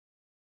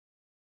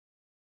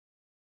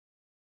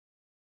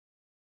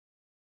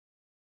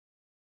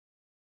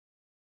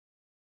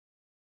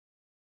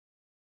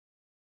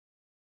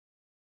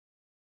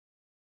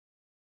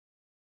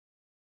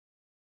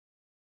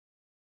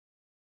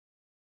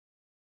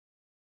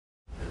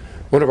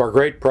One of our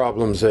great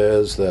problems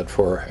is that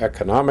for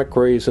economic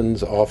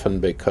reasons,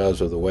 often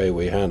because of the way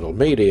we handle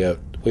media,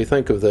 we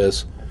think of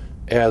this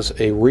as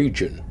a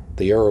region,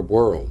 the Arab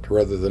world,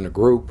 rather than a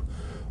group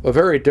of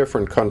very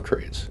different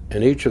countries,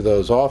 and each of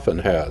those often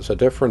has a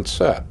different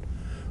set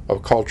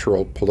of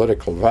cultural,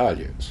 political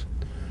values.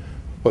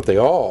 What they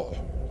all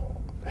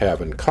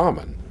have in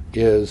common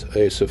is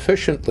a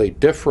sufficiently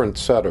different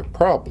set of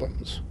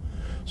problems.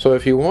 So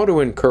if you want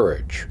to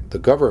encourage the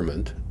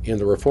government in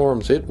the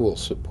reforms it will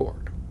support,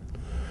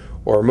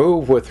 or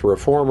move with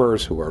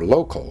reformers who are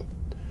local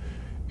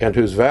and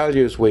whose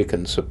values we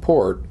can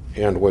support,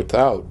 and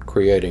without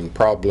creating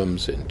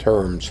problems in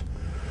terms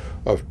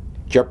of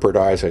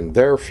jeopardizing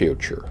their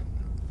future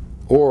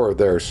or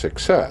their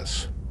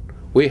success,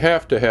 we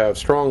have to have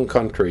strong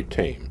country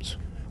teams.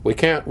 We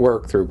can't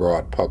work through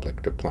broad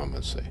public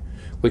diplomacy.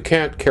 We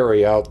can't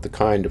carry out the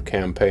kind of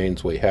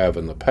campaigns we have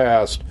in the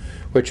past,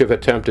 which have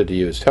attempted to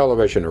use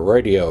television or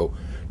radio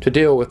to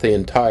deal with the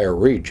entire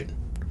region.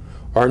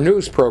 Our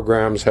news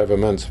programs have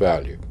immense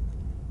value,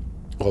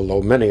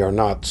 although many are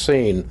not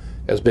seen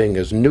as being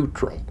as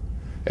neutral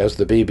as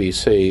the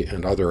BBC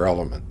and other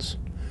elements.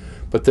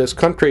 But this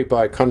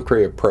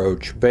country-by-country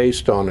approach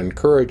based on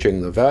encouraging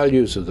the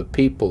values of the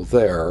people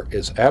there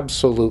is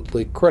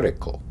absolutely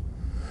critical.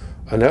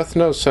 An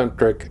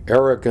ethnocentric,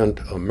 arrogant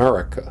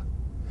America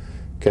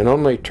can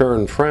only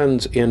turn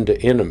friends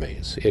into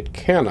enemies. It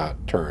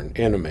cannot turn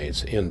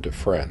enemies into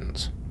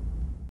friends.